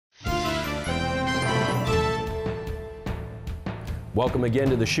Welcome again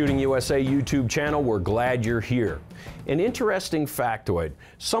to the Shooting USA YouTube channel. We're glad you're here. An interesting factoid,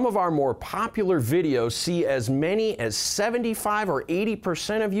 some of our more popular videos see as many as 75 or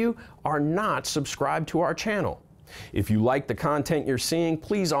 80% of you are not subscribed to our channel. If you like the content you're seeing,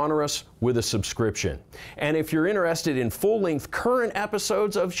 please honor us with a subscription. And if you're interested in full-length current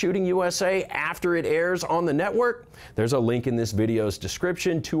episodes of Shooting USA after it airs on the network, there's a link in this video's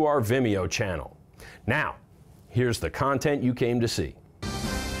description to our Vimeo channel. Now, here's the content you came to see.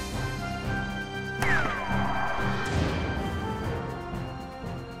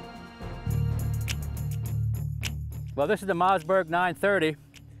 Well, this is the Mossberg 930.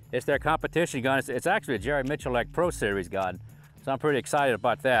 It's their competition gun. It's actually a Jerry Miculek Pro Series gun, so I'm pretty excited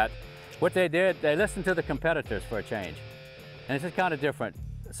about that. What they did, they listened to the competitors for a change, and it's just kind of different.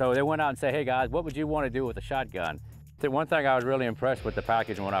 So they went out and said, hey guys, what would you want to do with a shotgun? The one thing I was really impressed with the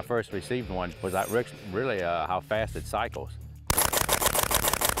package when I first received one was really how fast it cycles.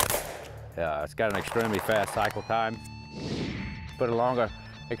 It's got an extremely fast cycle time. Put a longer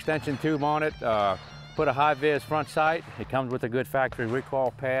extension tube on it. Put a high-vis front sight. It comes with a good factory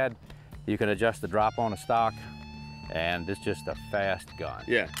recoil pad. You can adjust the drop on a stock, and it's just a fast gun.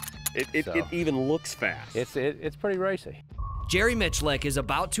 Yeah, it even looks fast. It's pretty racy. Jerry Miculek is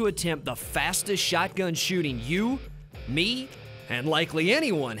about to attempt the fastest shotgun shooting you, me, and likely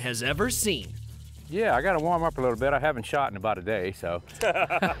anyone has ever seen. Yeah, I got to warm up a little bit. I haven't shot in about a day, so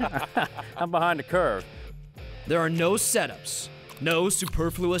I'm behind the curve. There are no setups, no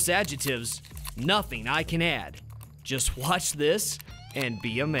superfluous adjectives, nothing I can add. Just watch this and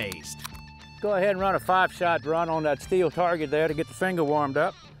be amazed. Go ahead and run a 5-shot run on that steel target there to get the finger warmed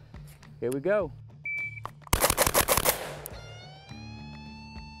up. Here we go.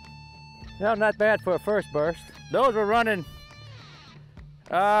 Well, not bad for a first burst. Those were running,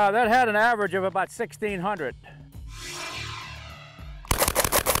 that had an average of about 1,600.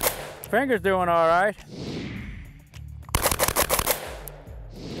 Finger's doing all right.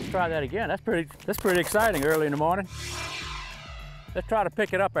 Let's try that again. That's pretty exciting early in the morning. Let's try to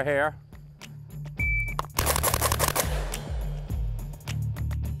pick it up a hair.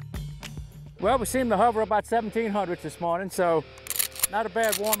 Well, we seem to hover about 1,700 this morning, so not a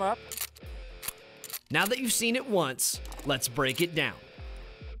bad warm-up. Now that you've seen it once, let's break it down.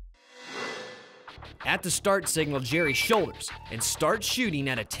 At the start signal, Jerry shoulders and starts shooting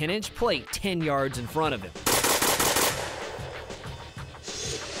at a 10-inch plate 10 yards in front of him.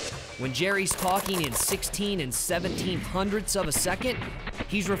 When Jerry's talking in 16 and 17/100ths of a second,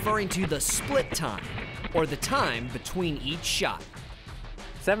 he's referring to the split time, or the time between each shot.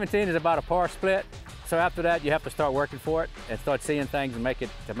 17 is about a par split, so after that you have to start working for it and start seeing things and make it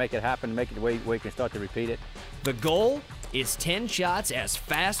happen, make it where you can start to repeat it. The goal is 10 shots as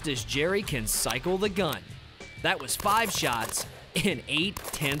fast as Jerry can cycle the gun. That was 5 shots in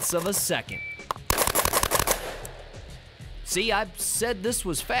 0.8 of a second. See, I said this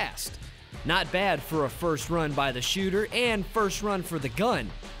was fast. Not bad for a first run by the shooter and first run for the gun.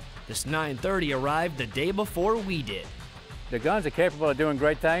 This 930 arrived the day before we did. The guns are capable of doing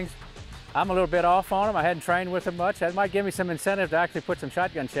great things. I'm a little bit off on them. I hadn't trained with them much. That might give me some incentive to actually put some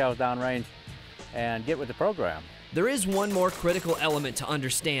shotgun shells downrange and get with the program. There is one more critical element to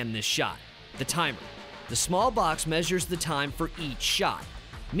understand this shot, the timer. The small box measures the time for each shot,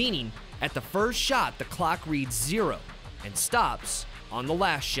 meaning at the first shot the clock reads 0 and stops on the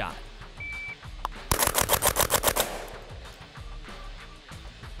last shot.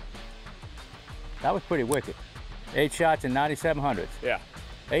 That was pretty wicked. 8 shots in 9,700ths. Yeah.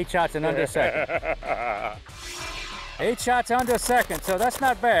 8 shots in under a second. 8 shots under a second, so that's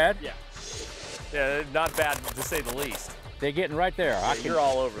not bad. Yeah. Yeah, not bad to say the least. They're getting right there. Yeah, you're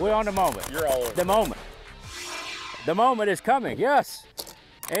all over We're this. on the moment. You're all over the moment. The moment is coming, yes.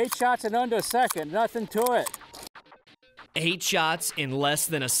 8 shots in under a second, nothing to it. 8 shots in less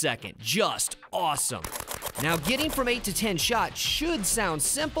than a second, just awesome. Now getting from 8 to 10 shots should sound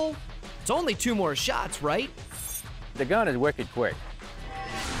simple. It's only 2 more shots, right? The gun is wicked quick.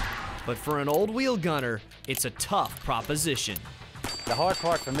 But for an old wheel gunner, it's a tough proposition. The hard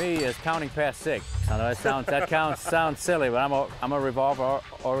part for me is counting past 6. I know that sounds silly, but I'm a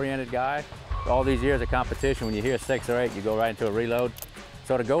revolver-oriented guy. All these years of competition, when you hear 6 or 8, you go right into a reload.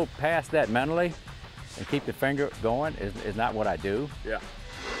 So to go past that mentally and keep the finger going is not what I do. Yeah.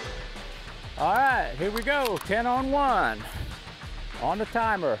 All right, here we go. 10 on 1 on the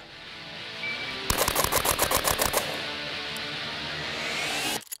timer.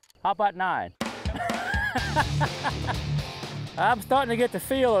 How about 9? I'm starting to get the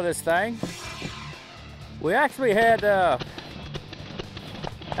feel of this thing. We actually had a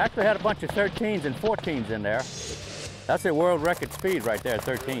bunch of 13s and 14s in there. That's a world record speed right there,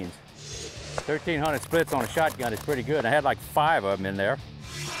 13s. 1,300 splits on a shotgun is pretty good. I had like 5 of them in there.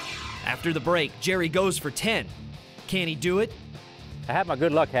 After the break, Jerry goes for 10. Can he do it? I have my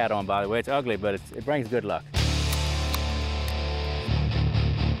good luck hat on, by the way. It's ugly, but it brings good luck.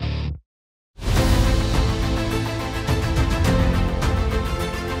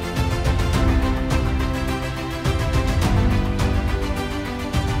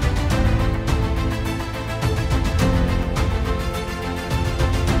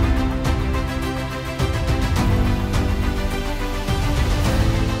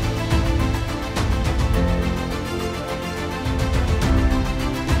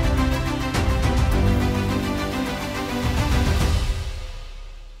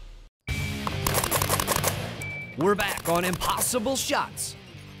 We're back on Impossible Shots.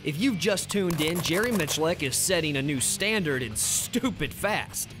 If you've just tuned in, Jerry Miculek is setting a new standard in stupid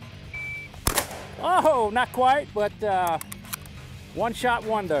fast. Oh, not quite, but one shot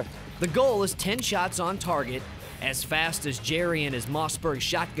wonder. The goal is 10 shots on target, as fast as Jerry and his Mossberg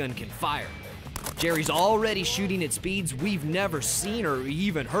shotgun can fire. Jerry's already shooting at speeds we've never seen or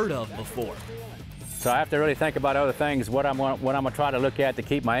even heard of before. So I have to really think about other things, what I'm gonna try to look at to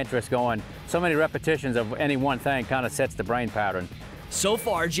keep my interest going. So many repetitions of any one thing kind of sets the brain pattern. So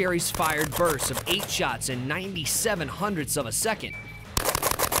far, Jerry's fired bursts of 8 shots in 97 hundredths of a second.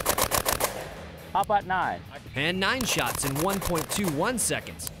 How about 9? And 9 shots in 1.21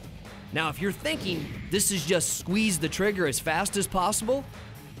 seconds. Now, if you're thinking this is just squeeze the trigger as fast as possible,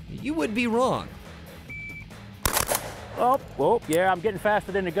 you would be wrong. Oh, yeah, I'm getting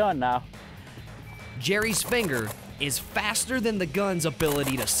faster than the gun now. Jerry's finger is faster than the gun's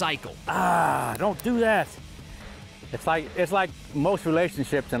ability to cycle. Ah, don't do that. It's like most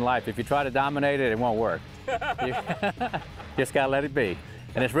relationships in life. If you try to dominate it, it won't work. You just gotta let it be.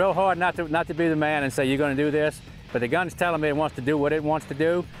 And it's real hard not to be the man and say you're gonna do this, but the gun's telling me it wants to do what it wants to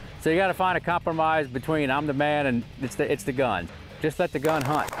do. So you gotta find a compromise between I'm the man and it's the gun. Just let the gun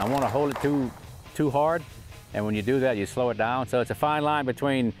hunt. I wanna hold it too hard, and when you do that, you slow it down. So it's a fine line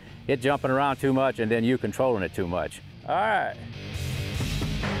between it jumping around too much and then you controlling it too much. All right.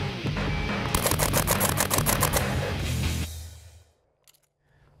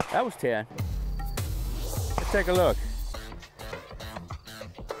 That was 10. Let's take a look.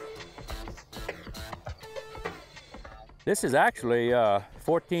 This is actually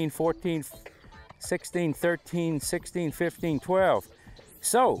 14, 14, 16, 13, 16, 15, 12.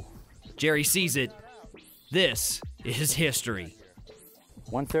 So. Jerry sees it. This is history.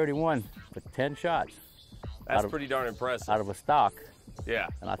 131 for 10 shots. That's pretty darn impressive. Out of a stock. Yeah.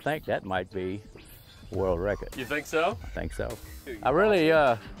 And I think that might be a world record. You think so? I think so. I really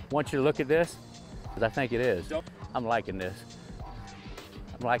want you to look at this, because I think it is. I'm liking this.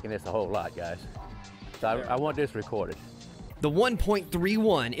 I'm liking this a whole lot, guys. So I want this recorded. The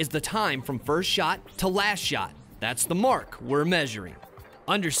 1.31 is the time from first shot to last shot. That's the mark we're measuring.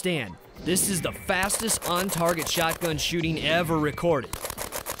 Understand, this is the fastest on-target shotgun shooting ever recorded.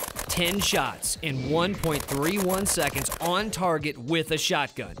 10 shots in 1.31 seconds on target with a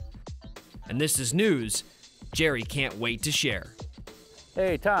shotgun. And this is news Jerry can't wait to share.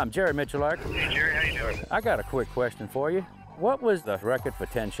 Hey, Tom, Jerry Miculek. Hey, Jerry, how you doing? I got a quick question for you. What was the record for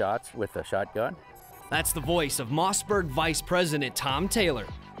 10 shots with a shotgun? That's the voice of Mossberg Vice President Tom Taylor.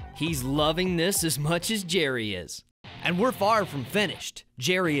 He's loving this as much as Jerry is. And we're far from finished.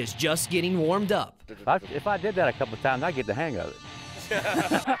 Jerry is just getting warmed up. If I did that a couple of times, I'd get the hang of it.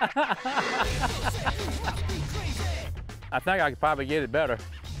 I think I could probably get it better.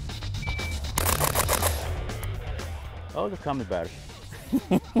 Oh, they're coming better.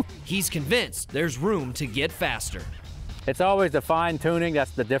 He's convinced there's room to get faster. It's always the fine tuning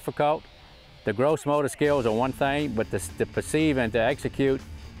that's the difficult. The gross motor skills are one thing, but to perceive and to execute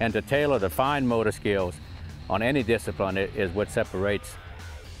and to tailor the fine motor skills on any discipline is what separates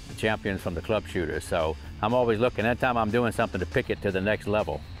the champions from the club shooters. So I'm always looking, anytime I'm doing something, to pick it to the next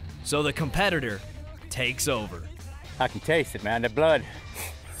level. So the competitor takes over. I can taste it, man. The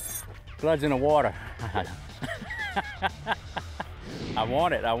blood's in the water. I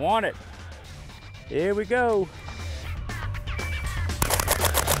want it, I want it. Here we go.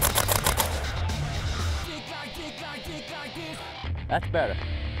 That's better.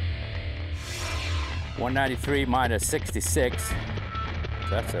 193 minus 66. So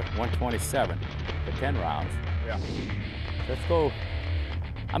that's a 127 for 10 rounds. Yeah. Let's go.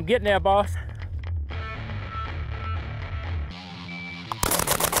 I'm getting there, boss.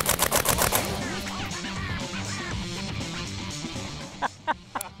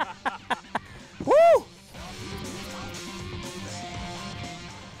 Woo!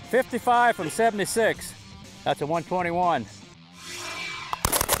 55 from 76. That's a 121.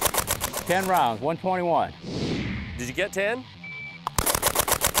 10 rounds, 121. Did you get 10?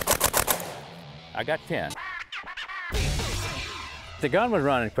 I got 10. The gun was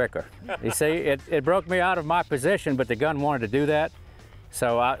running quicker. You see, it broke me out of my position, but the gun wanted to do that.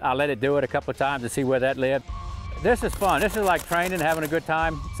 So I let it do it a couple of times to see where that led. This is fun. This is like training, having a good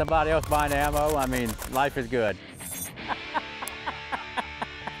time. Somebody else buying ammo. I mean, life is good.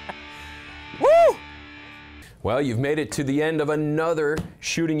 Woo! Well, you've made it to the end of another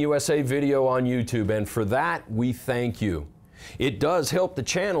Shooting USA video on YouTube, and for that, we thank you. It does help the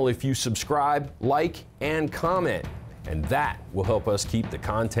channel if you subscribe, like, and comment, and that will help us keep the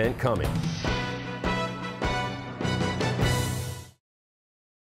content coming.